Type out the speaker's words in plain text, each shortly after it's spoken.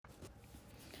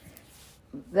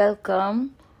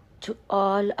Welcome to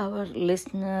all our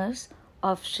listeners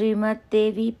of Srimad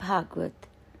Devi Bhagavad.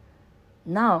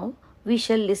 Now we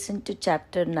shall listen to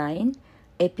chapter 9,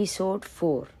 episode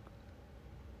 4.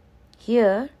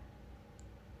 Here,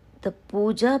 the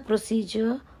puja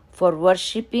procedure for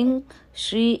worshipping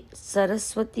Sri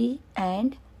Saraswati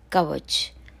and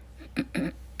Kavach.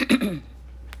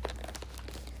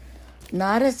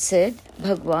 Narad said,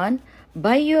 Bhagwan,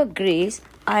 by your grace,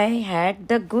 I had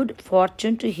the good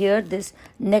fortune to hear this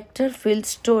nectar-filled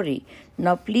story.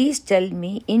 Now please tell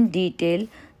me in detail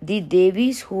the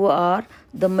Devis who are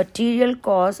the material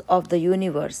cause of the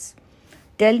universe.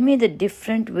 Tell me the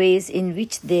different ways in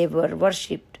which they were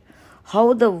worshipped,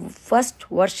 how the first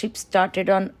worship started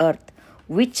on earth,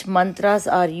 which mantras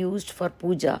are used for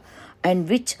puja, and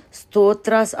which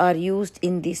stotras are used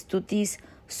in the stutis,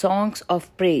 songs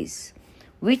of praise.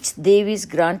 Which Devis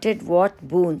granted what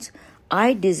boons.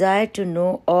 I desire to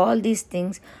know all these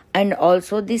things and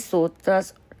also the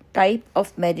sutras type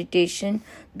of meditation,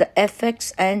 the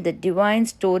effects and the divine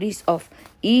stories of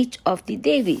each of the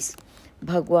Devis.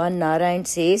 Bhagwan Narayan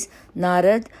says,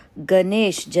 Narad,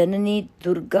 Ganesh, Janani,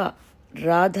 Durga,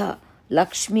 Radha,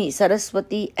 Lakshmi,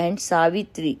 Saraswati and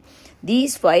Savitri.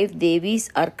 These 5 Devis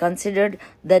are considered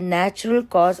the natural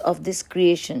cause of this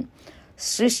creation.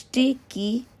 Srishti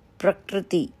ki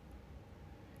Prakriti.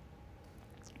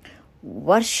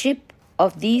 Worship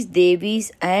of these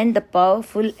Devis and the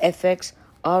powerful effects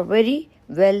are very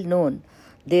well known.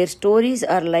 Their stories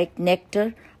are like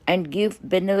nectar and give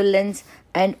benevolence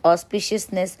and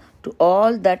auspiciousness to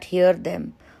all that hear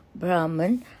them.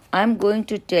 Brahman, I am going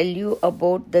to tell you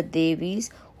about the Devis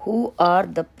who are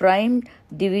the prime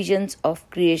divisions of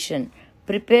creation.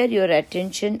 Prepare your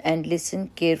attention and listen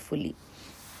carefully.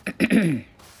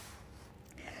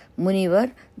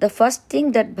 Munivar, the first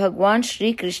thing that Bhagwan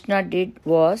Sri Krishna did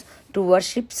was to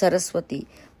worship Saraswati,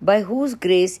 by whose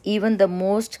grace even the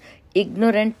most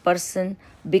ignorant person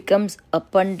becomes a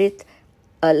Pandit,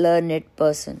 a learned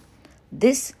person.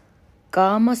 This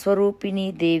Kama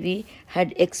Swarupini Devi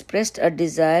had expressed a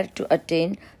desire to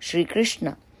attain Sri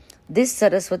Krishna. This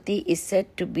Saraswati is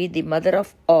said to be the mother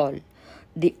of all.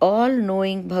 The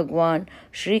all-knowing Bhagwan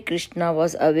Sri Krishna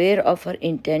was aware of her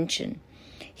intention.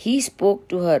 He spoke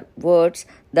to her words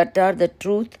that are the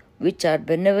truth, which are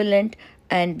benevolent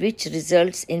and which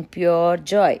results in pure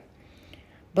joy.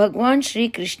 Bhagwan Sri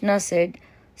Krishna said,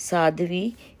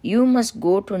 Sadhvi, you must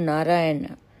go to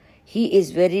Narayana. He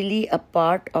is verily a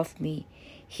part of me.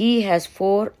 He has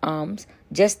 4 arms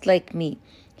just like me.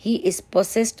 He is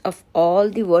possessed of all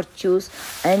the virtues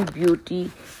and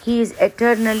beauty. He is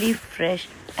eternally fresh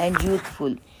and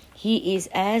youthful. He is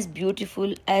as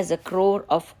beautiful as a crore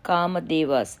of Kama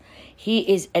Devas. He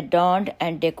is adorned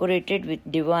and decorated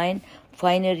with divine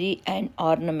finery and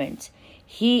ornaments.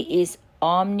 He is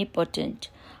omnipotent.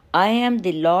 I am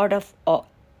the Lord of all.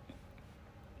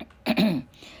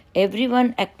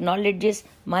 Everyone acknowledges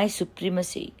my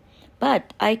supremacy,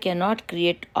 but I cannot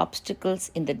create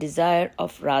obstacles in the desire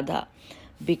of Radha,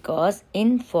 because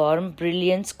in form,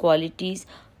 brilliance, qualities,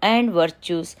 and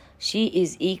virtues she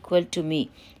is equal to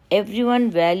me. Everyone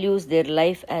values their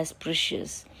life as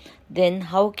precious. Then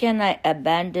how can I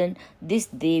abandon this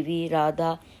Devi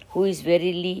Radha, who is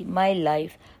verily my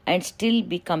life, and still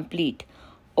be complete?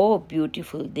 O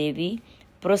beautiful Devi,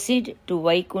 proceed to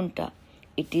Vaikunta.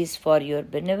 It is for your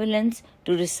benevolence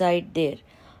to reside there.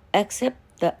 Accept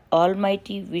the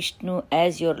Almighty Vishnu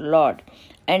as your Lord,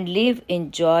 and live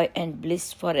in joy and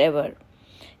bliss forever.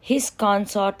 His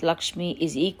consort Lakshmi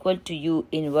is equal to you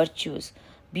in virtues,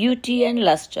 beauty and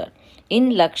luster.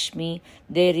 In Lakshmi,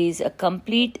 there is a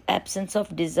complete absence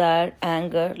of desire,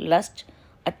 anger, lust,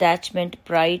 attachment,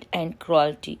 pride, and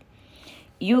cruelty.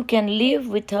 You can live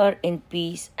with her in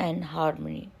peace and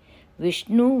harmony.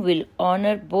 Vishnu will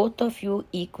honor both of you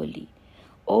equally.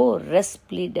 O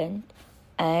resplendent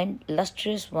and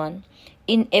lustrous one,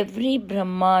 in every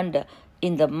Brahmanda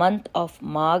in the month of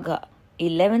Magha,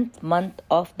 11th month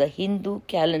of the Hindu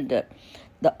calendar,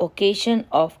 the occasion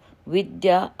of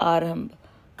Vidya Arambha,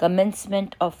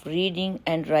 commencement of reading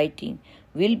and writing,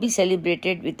 will be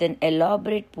celebrated with an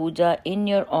elaborate puja in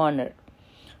your honor.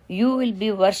 You will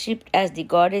be worshipped as the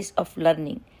goddess of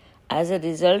learning. As a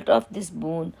result of this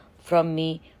boon from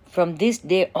me, from this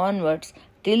day onwards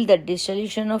till the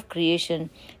dissolution of creation,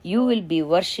 you will be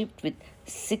worshipped with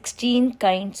 16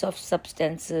 kinds of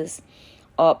substances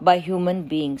by human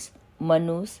beings: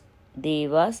 Manus,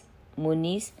 Devas,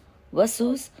 Munis,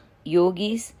 Vasus,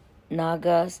 Yogis,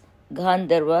 Nagas,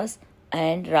 Gandharvas,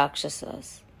 and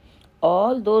Rakshasas.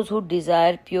 All those who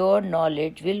desire pure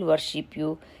knowledge will worship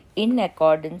you in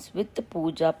accordance with the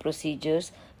puja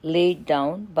procedures laid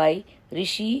down by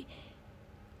Rishi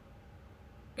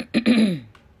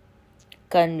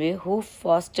Kanve, who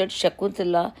fostered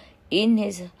Shakuntala in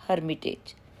his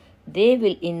hermitage. They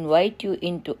will invite you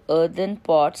into earthen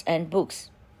pots and books.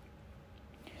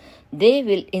 They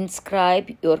will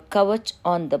inscribe your kavach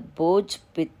on the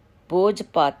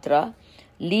Bhojpatra,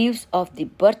 leaves of the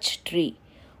birch tree.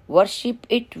 Worship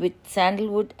it with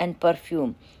sandalwood and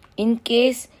perfume. In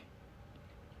case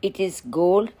it is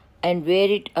gold, and wear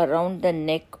it around the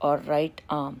neck or right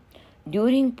arm.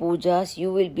 During pujas,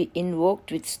 you will be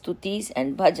invoked with stutis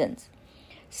and bhajans.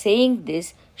 Saying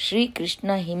this, Sri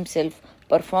Krishna himself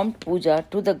performed puja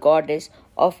to the goddess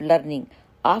of learning.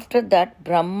 After that,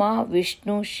 Brahma,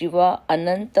 Vishnu, Shiva,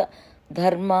 Ananta,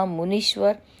 Dharma,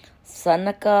 Munishwar,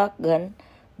 Sanakagan,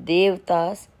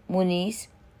 Devtas, Munis,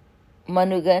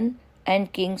 Manugan,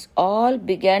 and kings all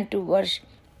began to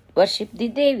worship the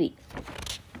Devi.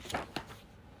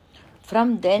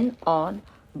 From then on,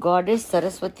 Goddess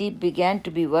Saraswati began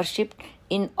to be worshipped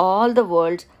in all the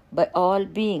worlds by all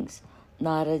beings.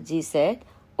 Naradji said,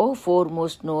 O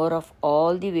foremost knower of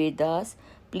all the Vedas,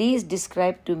 please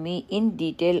describe to me in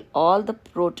detail all the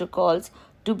protocols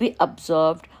to be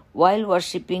observed while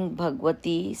worshipping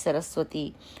Bhagavati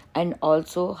Saraswati and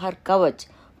also her kavach,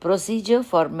 procedure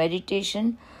for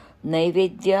meditation,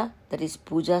 naivedya, that is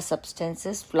puja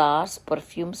substances, flowers,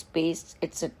 perfumes, pastes,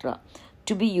 etc.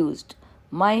 to be used.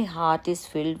 My heart is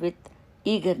filled with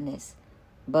eagerness.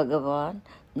 Bhagavan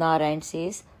Narayan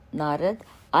says, Narad,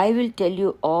 I will tell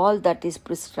you all that is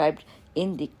prescribed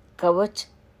in the kavach.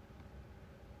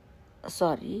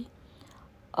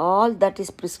 All that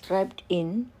is prescribed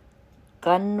in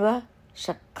Kanva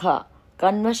Shakha.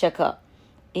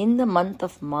 In the month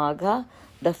of Magha,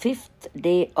 the 5th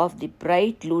day of the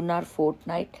bright lunar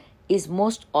fortnight is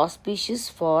most auspicious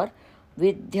for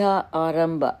Vidya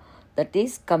Aramba, that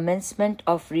is, commencement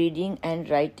of reading and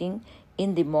writing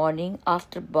in the morning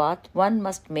after bath. One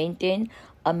must maintain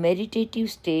a meditative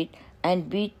state and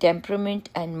be temperament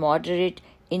and moderate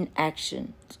in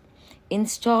action.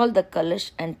 Install the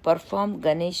Kalash and perform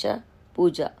Ganesha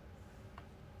Puja.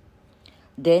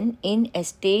 Then, in a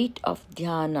state of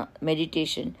dhyana,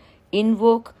 meditation,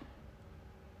 invoke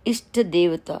Ishta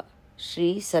Devata,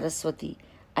 Sri Saraswati,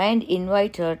 and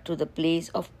invite her to the place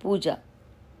of puja.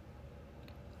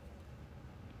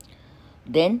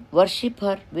 Then worship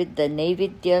her with the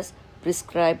Naivedyas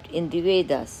prescribed in the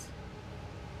Vedas.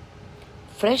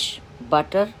 Fresh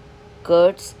butter,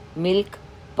 curds, milk,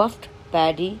 puffed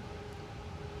paddy,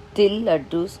 til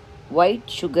laddus, white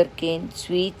sugar cane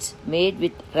sweets made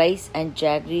with rice and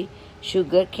jaggery,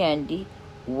 sugar candy,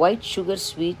 white sugar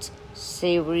sweets,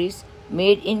 savories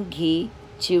made in ghee,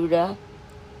 chivda,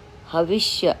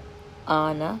 havishya,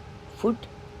 ana, food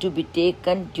to be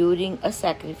taken during a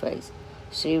sacrifice.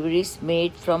 Savories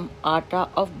made from atta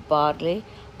of barley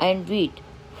and wheat,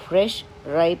 fresh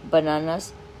ripe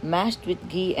bananas mashed with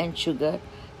ghee and sugar,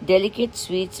 delicate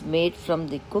sweets made from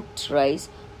the cooked rice,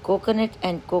 coconut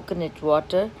and coconut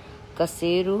water,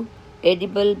 kaseru,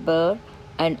 edible burr,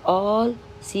 and all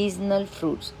seasonal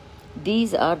fruits.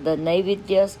 These are the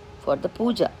Naivedyas for the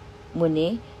puja.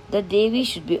 Mune, the Devi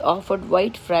should be offered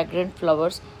white fragrant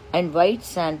flowers and white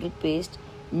sandal paste,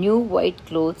 new white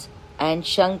clothes, and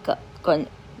shanka.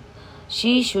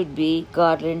 She should be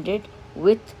garlanded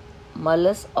with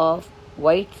malas of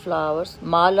white flowers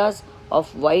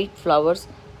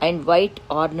and white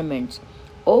ornaments.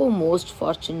 O most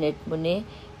fortunate Mune,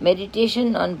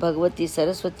 meditation on Bhagavati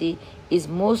Saraswati is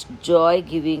most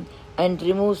joy-giving and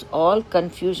removes all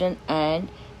confusion and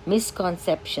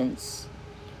misconceptions.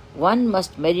 One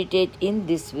must meditate in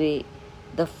this way.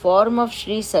 The form of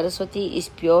Sri Saraswati is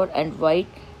pure and white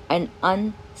and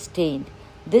unstained.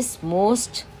 This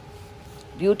most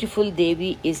beautiful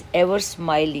Devi is ever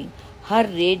smiling. Her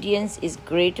radiance is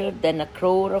greater than a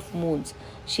crore of moons.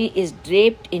 She is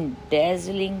draped in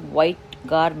dazzling white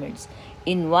garments.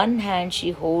 In one hand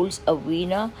she holds a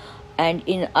veena, and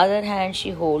in other hand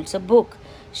she holds a book.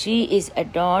 She is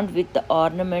adorned with the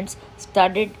ornaments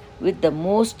studded with the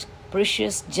most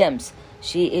precious gems.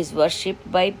 She is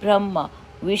worshipped by Brahma,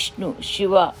 Vishnu,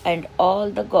 Shiva, and all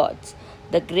the gods.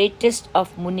 The greatest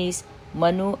of Munis,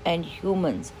 Manu, and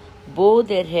humans bow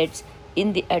their heads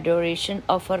in the adoration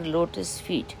of her lotus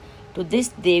feet. To this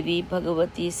Devi,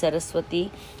 Bhagavati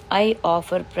Saraswati, I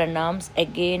offer pranams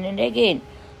again and again.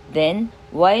 Then,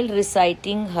 while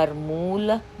reciting her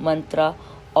Moola mantra,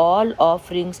 all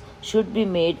offerings should be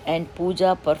made and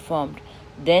puja performed.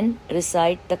 Then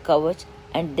recite the kavach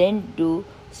and then do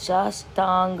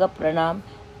Shastanga pranam,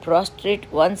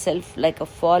 prostrate oneself like a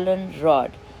fallen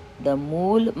rod. The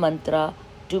Mool mantra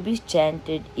to be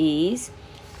chanted is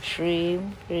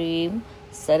Shrim Hrim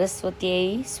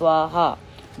Saraswatyai Swaha.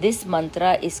 This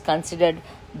mantra is considered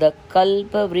the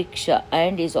Kalpa Vriksha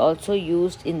and is also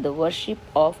used in the worship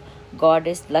of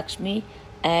goddess Lakshmi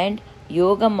and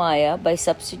Yogamaya by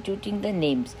substituting the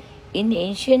names. In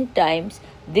ancient times,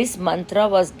 this mantra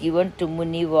was given to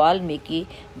Muni Valmiki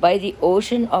by the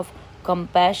ocean of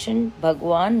compassion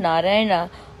Bhagwan Narayana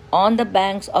on the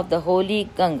banks of the holy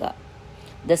Ganga.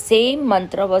 The same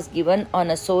mantra was given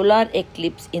on a solar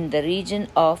eclipse in the region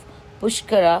of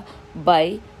Pushkara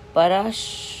by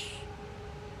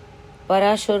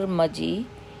Parashurmaji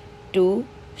to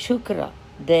Shukra.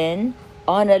 Then,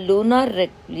 on a lunar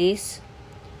eclipse,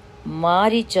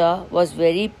 Maricha was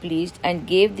very pleased and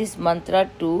gave this mantra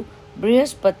to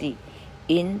Brihaspati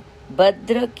in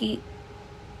Badrakashram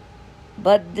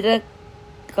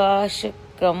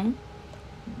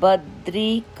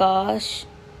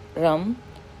Badrikasharam.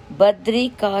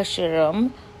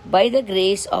 By the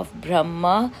grace of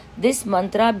Brahma, this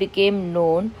mantra became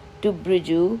known to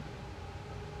Briju.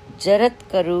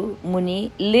 Jaratkaru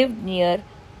Muni lived near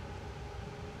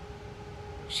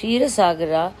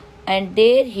Kshetrasagara and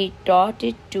there he taught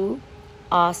it to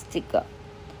Astika.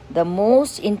 The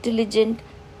most intelligent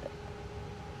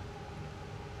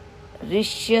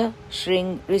Rishya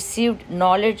Shring received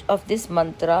knowledge of this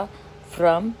mantra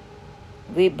from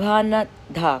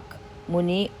Vibhanadhak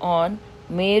Muni on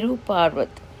Meru Parvat.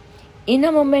 In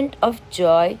a moment of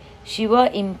joy,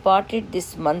 Shiva imparted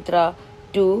this mantra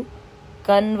to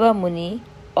Kanva Muni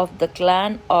of the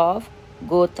clan of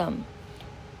Gotham.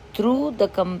 Through the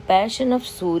compassion of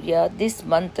Surya, this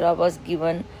mantra was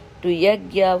given to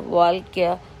Yagya,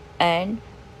 Valkya and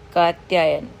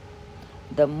Katyayan.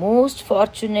 The most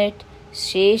fortunate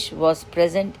Shesh was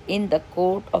present in the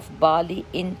court of Bali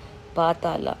in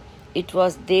Patala. It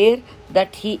was there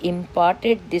that he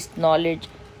imparted this knowledge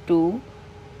to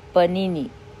Panini,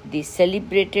 the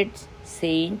celebrated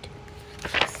saint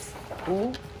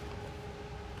who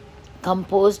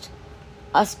composed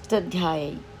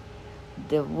Ashtadhyayi.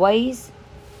 The wise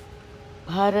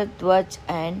Bharadwaj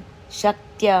and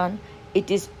Shaktyan, it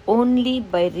is only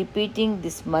by repeating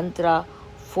this mantra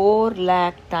 4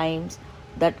 lakh times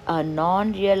that a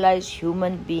non-realized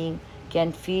human being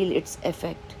can feel its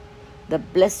effect. The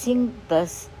blessing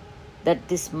thus that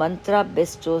this mantra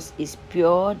bestows is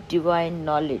pure divine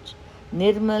knowledge,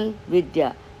 Nirmal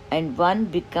Vidya, and one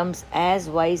becomes as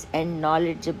wise and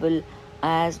knowledgeable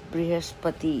as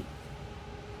Brihaspati.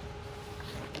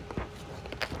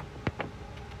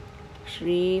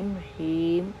 Shrim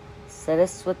Hrim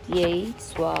Saraswatyai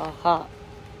Swaha.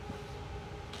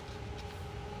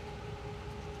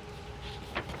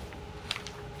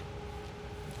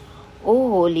 O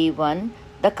Holy One,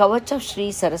 the Kavach of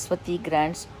Sri Saraswati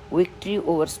grants victory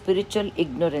over spiritual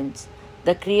ignorance.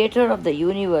 The creator of the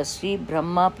universe, Sri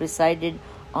Brahma, presided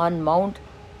on Mount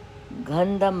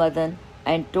Gandhamadan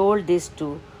and told this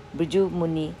to Briju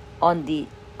Muni on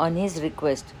his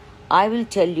request. I will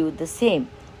tell you the same.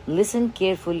 Listen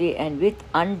carefully and with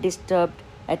undisturbed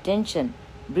attention.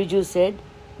 Briju said,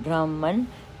 Brahman,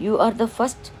 you are the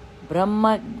first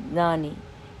Brahmagnani.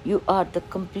 You are the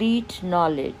complete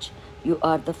knowledge. You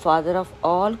are the father of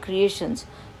all creations.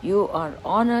 You are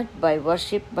honored by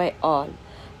worship by all.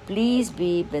 Please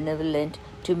be benevolent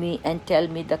to me and tell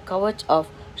me the Kavach of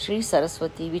Sri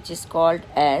Saraswati, which is called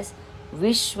as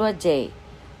Vishwajay.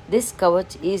 This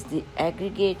Kavach is the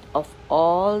aggregate of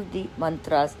all the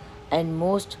mantras and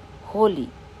most holy.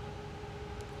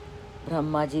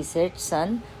 Brahmaji said,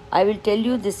 Son, I will tell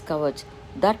you this Kavach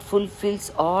that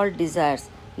fulfills all desires.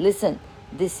 Listen,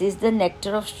 this is the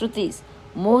nectar of Shrutis,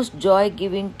 most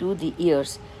joy-giving to the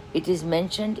ears. It is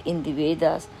mentioned in the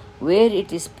Vedas where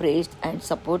it is praised and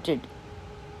supported.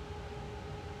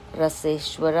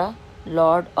 Raseshwara,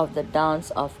 Lord of the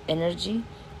dance of energy,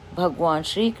 Bhagwan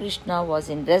Sri Krishna was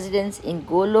in residence in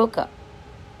Goloka.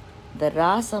 The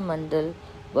Rasa Mandal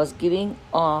was going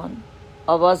on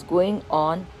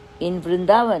in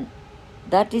Vrindavan.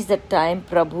 That is the time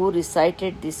Prabhu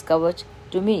recited this Kavach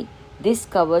to me. This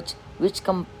Kavach, which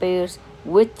compares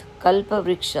with Kalpa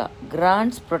Vriksha,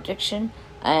 grants protection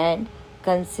and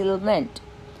concealment.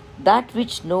 That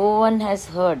which no one has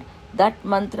heard, that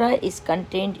mantra is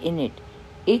contained in it.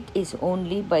 It is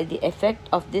only by the effect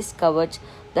of this Kavach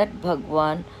that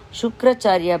Bhagwan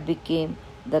Shukracharya became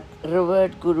the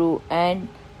revered Guru and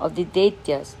of the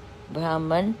Daityas.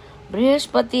 Brahman,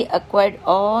 Brihaspati acquired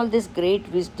all this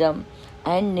great wisdom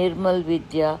and Nirmal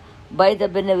Vidya by the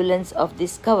benevolence of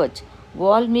this Kavach.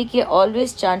 Valmiki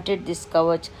always chanted this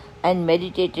Kavach and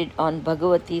meditated on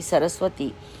Bhagavati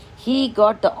Saraswati. He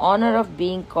got the honor of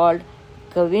being called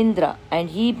Kavindra and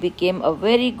he became a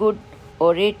very good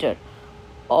orator.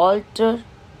 altar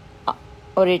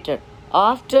orator.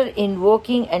 After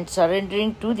invoking and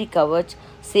surrendering to the Kavach,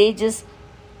 sages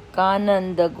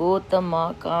Kananda,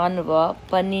 Gotama, Kanva,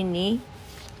 Panini,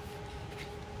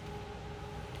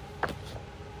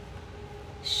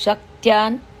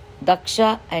 Shaktyan,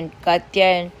 Daksha, and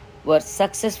Katyayan were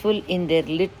successful in their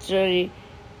literary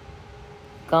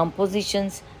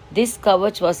compositions. This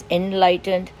Kavach was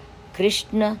enlightened.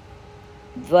 Krishna,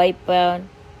 Dvaipayan,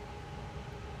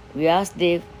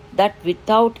 Vyasdev, that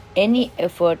without any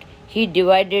effort he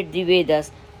divided the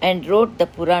Vedas and wrote the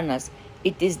Puranas.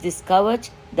 It is this Kavach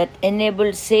that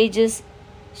enabled sages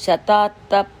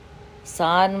Shatatap,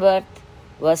 Sanvarth,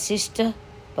 Vasishta,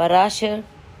 Parashar,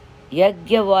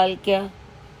 Yajnavalkya,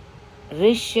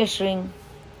 Rishyashring,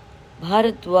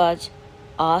 Bharadwaj,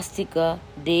 Astika,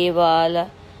 Devala,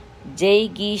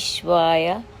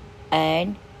 Jaigishvaya,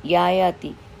 and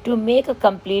Yayati to make a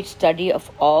complete study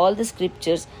of all the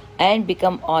scriptures and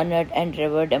become honored and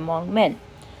revered among men.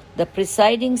 The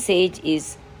presiding sage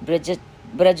is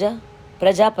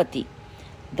Prajapati.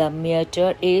 The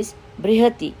meter is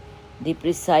Brihati. The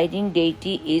presiding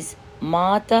deity is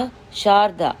Mata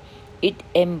Sharda. It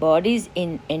embodies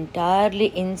in entirely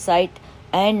insight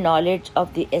and knowledge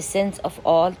of the essence of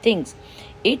all things.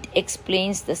 It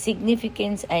explains the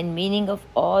significance and meaning of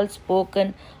all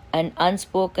spoken and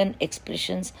unspoken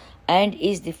expressions and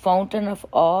is the fountain of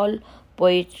all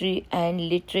poetry and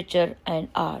literature and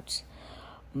arts.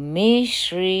 May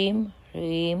Shrim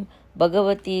Hrim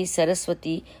Bhagavati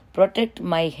Saraswati protect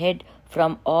my head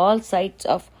from all sides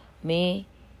of May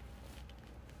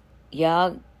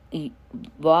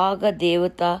Vaga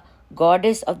Devata,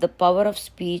 goddess of the power of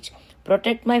speech,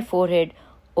 protect my forehead.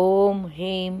 Om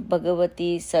Hrim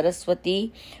Bhagavati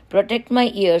Saraswati, protect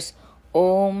my ears.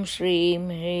 Om Shrim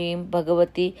Hrim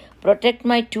Bhagavati, protect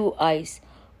my two eyes.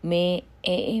 May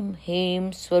Aim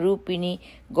Hrim Swarupini,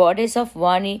 goddess of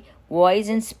Vani, voice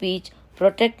and speech,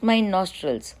 protect my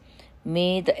nostrils.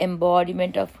 May the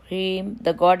embodiment of Hrim,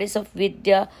 the goddess of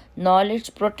Vidya,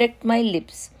 knowledge, protect my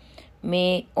lips.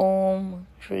 May Om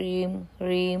Shrim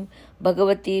Hrim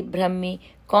Bhagavati Brahmi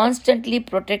constantly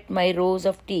protect my rows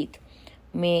of teeth.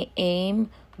 May Aim,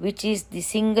 which is the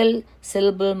single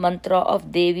syllable mantra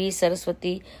of Devi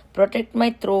Saraswati, protect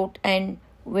my throat and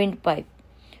windpipe.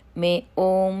 May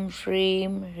Om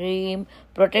Shrim Hrim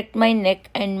protect my neck,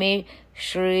 and may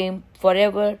Shrim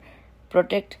forever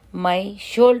protect my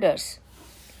shoulders.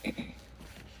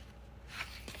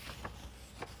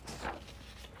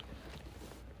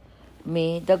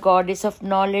 May the goddess of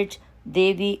knowledge,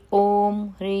 Devi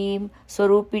Om Hrim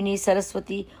Swarupini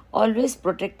Saraswati, always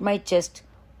protect my chest,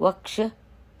 Vaksha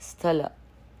Sthala.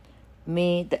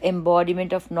 May the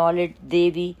embodiment of knowledge,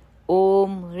 Devi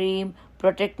Om Hrim,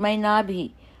 protect my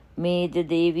Nabhi. May the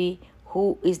Devi,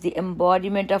 who is the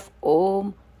embodiment of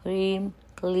Om Hrim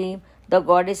Klim, the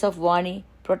goddess of Vani,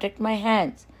 protect my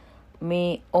hands.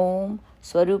 May Om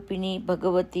Swarupini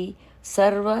Bhagavati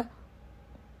Sarva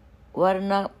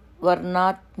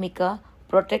Varnatmika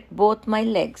protect both my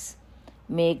legs.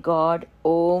 May God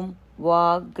Om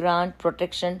Vag grant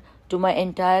protection to my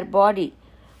entire body.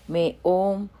 May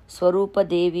Om Swarupa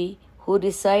Devi, who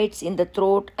resides in the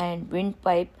throat and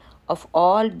windpipe of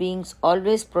all beings,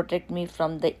 always protect me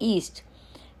from the east.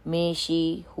 May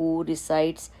she who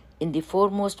resides in the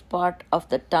foremost part of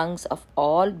the tongues of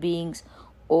all beings,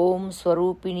 Om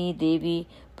Swarupini Devi,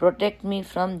 protect me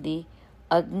from the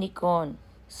Agnikon,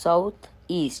 south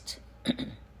east.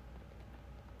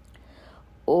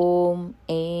 Om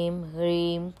Aim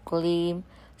Hrim Klim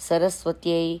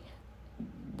Saraswatyai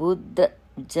Buddha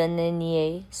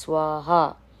Jananyai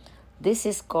Swaha. This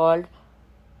is called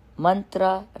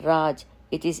Mantra Raj.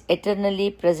 It is eternally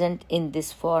present in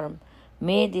this form.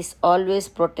 May this always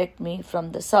protect me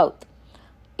from the south.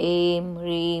 Aim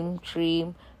Hrim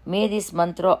Shrim. May this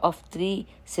mantra of 3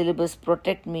 syllables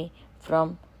protect me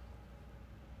from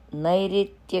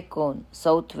Nairityakon,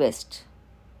 southwest.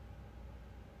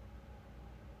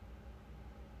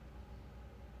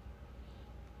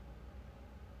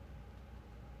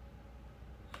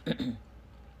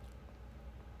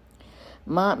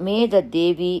 May the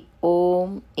Devi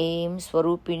Om Aim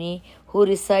Swarupini, who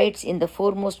resides in the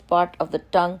foremost part of the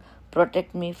tongue,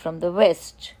 protect me from the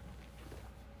west.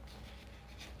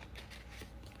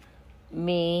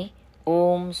 May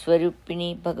Om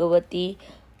Swarupini Bhagavati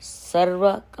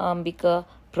Sarva Kambika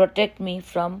protect me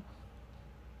from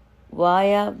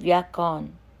Vaya Vyakon,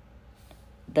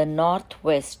 the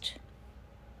northwest.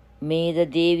 May the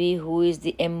Devi, who is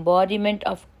the embodiment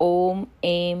of Om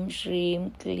Aim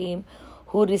Shrim Klim,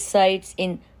 who resides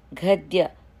in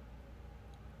Gadya,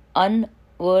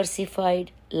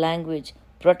 unversified language,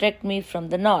 protect me from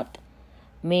the north.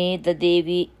 May the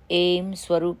Devi Aim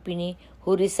Swarupini,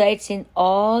 who resides in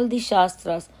all the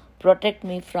Shastras, protect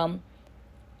me from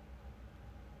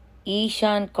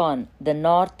Ishan Khan, the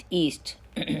northeast.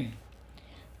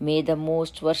 May the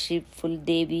most worshipful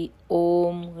Devi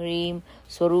Om Hrim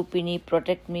Swarupini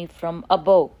protect me from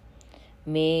above.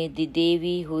 May the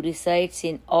Devi who resides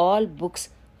in all books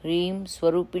Hrim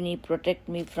Swarupini protect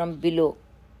me from below.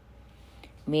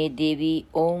 May Devi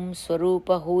Om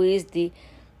Swarupa, who is the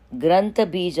Grantha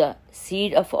Bija,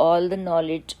 seed of all the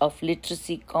knowledge of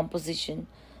literacy composition,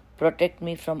 protect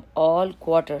me from all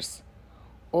quarters.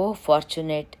 O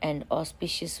fortunate and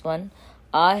auspicious one,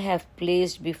 I have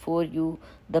placed before you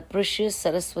the precious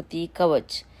Saraswati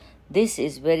Kavach. This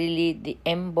is verily the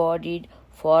embodied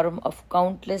form of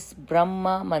countless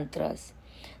Brahma mantras.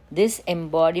 This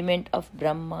embodiment of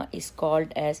Brahma is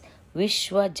called as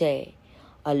Vishwajaya.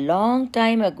 A long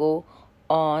time ago,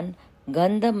 on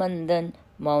Gandhamandan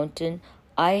mountain,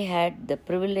 I had the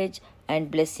privilege and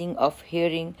blessing of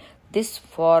hearing this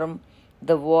form,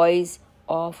 the voice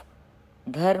of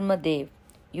Dharmadev.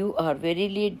 You are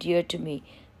verily dear to me,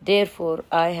 therefore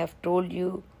I have told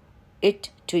it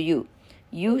to you.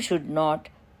 You should not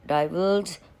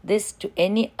divulge this to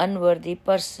any unworthy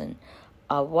person.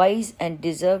 A wise and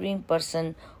deserving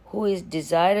person who is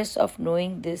desirous of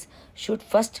knowing this should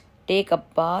first take a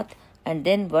bath and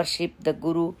then worship the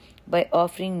Guru by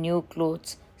offering new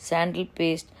clothes, sandal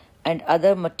paste, and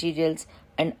other materials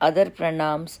and other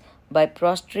pranams by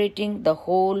prostrating the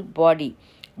whole body.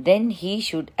 Then he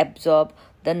should absorb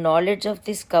the knowledge of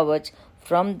this kavach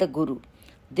from the Guru.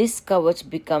 This kavach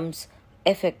becomes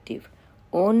effective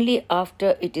only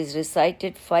after it is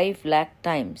recited 5 lakh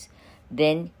times.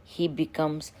 Then he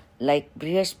becomes like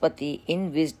Brihaspati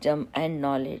in wisdom and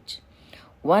knowledge.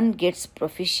 One gets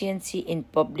proficiency in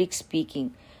public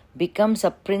speaking, becomes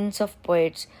a prince of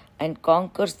poets, and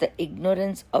conquers the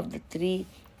ignorance of the 3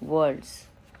 worlds.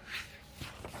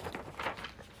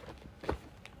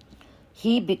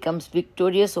 He becomes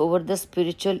victorious over the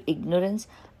spiritual ignorance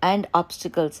and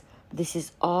obstacles. This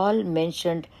is all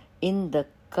mentioned in the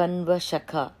Kanva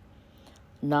Shakha.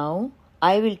 Now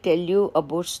I will tell you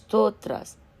about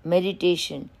stotras,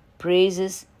 meditation,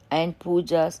 praises, and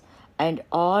pujas, and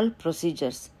all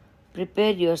procedures.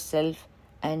 Prepare yourself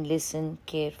and listen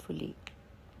carefully.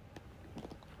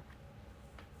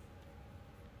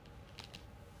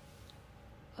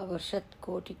 Our Shat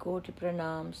Koti Koti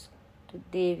Pranams to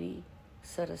Devi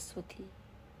Saraswati.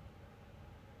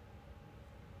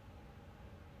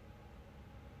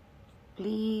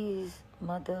 Please,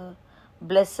 Mother,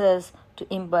 bless us to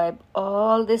imbibe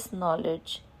all this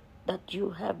knowledge that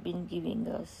you have been giving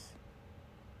us.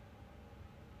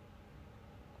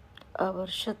 Our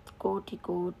Shat Koti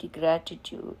Koti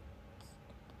gratitude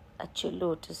at your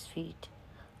lotus feet.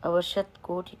 Our Shat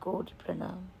Koti Koti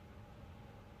Pranam.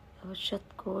 Our Shat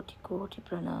Koti Koti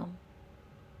Pranam.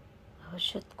 Our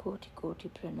Shat Koti Koti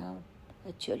Pranam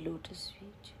at your lotus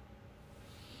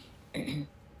feet.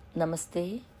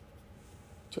 Namaste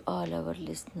to all our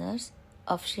listeners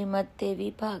of Srimad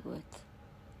Devi Bhagavad.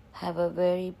 Have a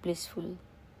very blissful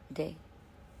day.